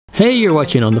Hey, you're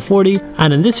watching On The 40,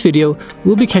 and in this video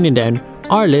we'll be counting down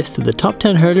our list of the top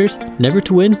 10 hurlers never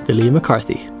to win the Liam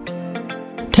McCarthy.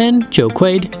 10. Joe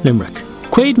Quaid, Limerick.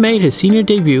 Quaid made his senior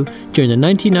debut during the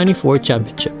 1994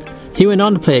 championship. He went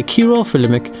on to play a key role for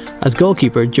Limerick as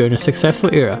goalkeeper during a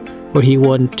successful era where he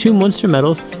won 2 Munster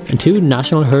medals and 2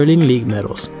 National Hurling League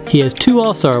medals. He has 2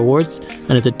 All-Star awards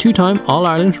and is a 2-time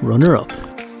All-Ireland runner-up.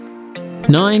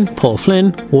 9. Paul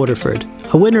Flynn, Waterford.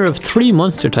 A winner of 3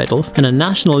 Munster titles and a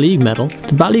National League medal,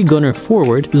 the Ballygunner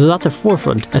forward was at the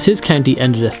forefront as his county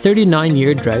ended a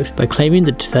 39-year drought by claiming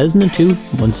the 2002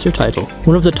 Munster title.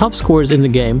 One of the top scorers in the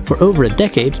game for over a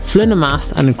decade, Flynn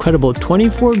amassed an incredible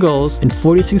 24 goals in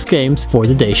 46 games for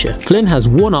the Dacia. Flynn has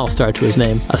 1 All-Star to his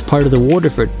name as part of the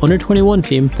Waterford under-21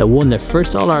 team that won their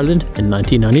first All-Ireland in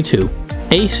 1992.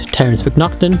 8. Terence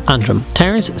McNaughton, Antrim.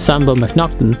 Terence Sambo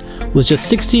McNaughton was just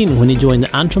 16 when he joined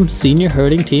the Antrim senior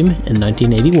hurling team in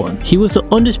 1981. He was the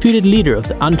undisputed leader of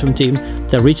the Antrim team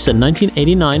that reached the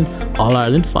 1989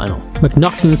 All-Ireland final.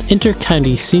 McNaughton's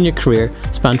inter-county senior career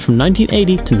spanned from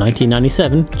 1980 to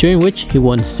 1997, during which he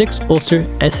won 6 Ulster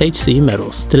SHC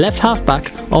medals. The left half-back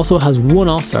also has 1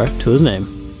 All-Star to his name.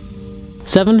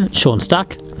 7. Sean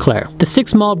Stack, Clare. The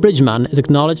 6-mile bridge man is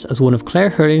acknowledged as one of Clare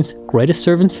hurling's greatest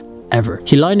servants ever.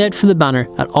 He lined out for the banner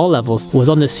at all levels, was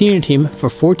on the senior team for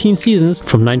 14 seasons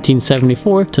from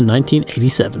 1974 to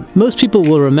 1987. Most people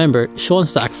will remember Sean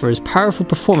Stack for his powerful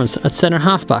performance at centre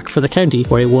halfback for the county,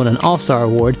 where he won an All-Star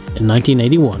award in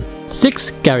 1981.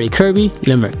 6. Gary Kirby,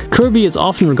 Limerick. Kirby is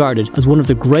often regarded as one of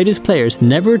the greatest players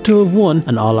never to have won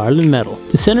an All-Ireland medal.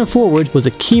 The centre forward was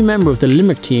a key member of the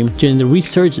Limerick team during the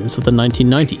resurgence of the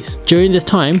 1990s. During this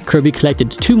time, Kirby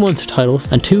collected 2 Munster titles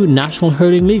and 2 National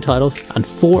Hurling League titles and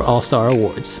 4 All-Star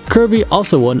awards. Kirby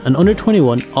also won an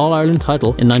under-21 All-Ireland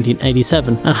title in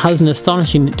 1987 and has an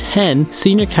astonishing 10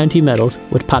 senior county medals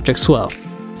with Patrick Swell.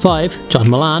 5. John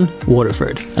Milan,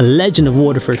 Waterford. A legend of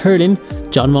Waterford hurling,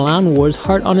 John Milan wore his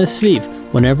heart on his sleeve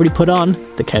whenever he put on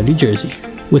the county jersey.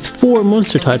 With 4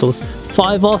 Munster titles,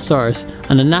 5 All-Stars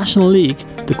and a National League,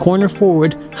 the corner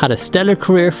forward had a stellar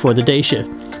career for the Dacia,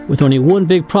 with only 1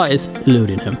 big prize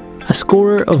eluding him. A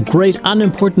scorer of great and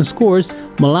important scores,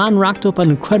 Milan racked up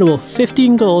an incredible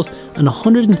 15 goals and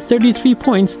 133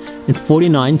 points in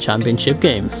 49 championship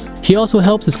games. He also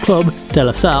helped his club, De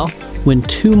La Salle, win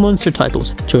 2 Munster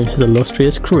titles during his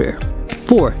illustrious career.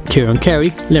 4. Kieran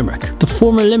Carey, Limerick. The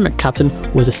former Limerick captain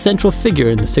was a central figure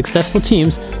in the successful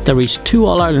teams that reached 2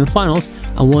 All-Ireland finals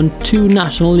and won 2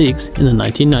 National Leagues in the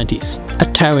 1990s.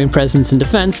 A towering presence in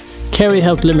defence, Carey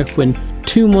helped Limerick win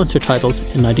 2 Munster titles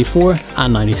in 94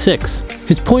 and 96.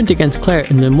 His point against Clare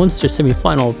in the Munster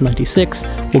semi-final of 96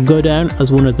 will go down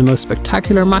as one of the most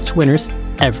spectacular match winners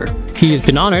ever. He has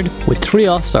been honoured with 3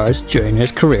 All-Stars during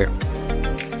his career.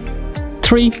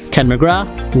 3. Ken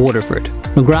McGrath, Waterford.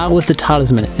 McGrath was the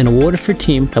talisman in a Waterford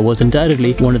team that was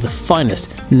undoubtedly one of the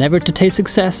finest never to taste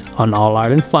success on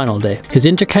All-Ireland final day. His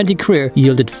inter-county career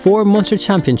yielded 4 Munster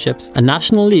championships, a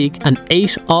National League and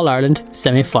 8 All-Ireland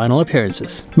semi-final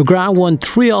appearances. McGrath won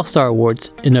 3 All-Star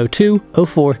awards in 02,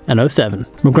 04 and 07.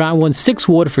 McGrath won 6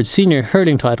 Waterford senior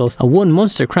hurling titles and 1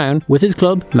 Munster crown with his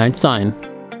club Mount Sion.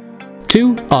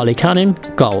 2. Ollie Canning,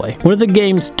 Galway. One of the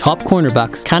game's top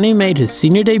cornerbacks, Canning made his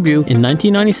senior debut in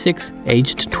 1996,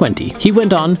 aged 20. He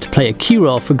went on to play a key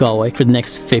role for Galway for the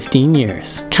next 15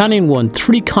 years. Canning won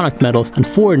 3 Connacht medals and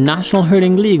 4 National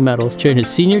Hurling League medals during his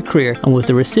senior career and was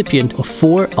the recipient of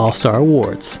 4 All-Star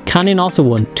awards. Canning also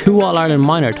won 2 All-Ireland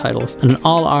minor titles and an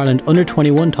All-Ireland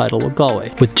under-21 title with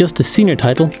Galway, with just the senior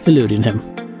title eluding him.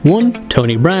 1.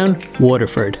 Tony Brown,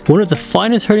 Waterford. One of the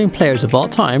finest hurling players of all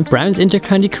time, Brown's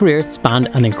inter-county career spanned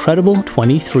an incredible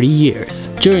 23 years.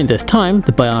 During this time,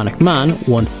 the Bionic Man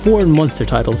won 4 Munster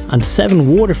titles and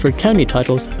 7 Waterford county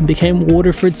titles and became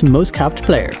Waterford's most capped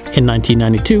player. In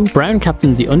 1992, Brown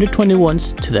captained the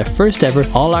under-21s to their first ever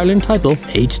All-Ireland title,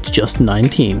 aged just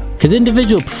 19. His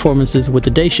individual performances with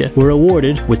the Dacia were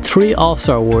awarded with 3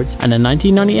 All-Star awards, and in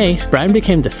 1998, Brown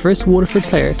became the first Waterford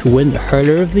player to win the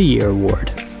Hurler of the Year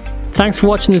award. Thanks for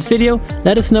watching this video.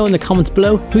 Let us know in the comments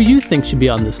below who you think should be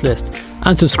on this list,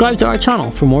 and subscribe to our channel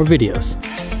for more videos.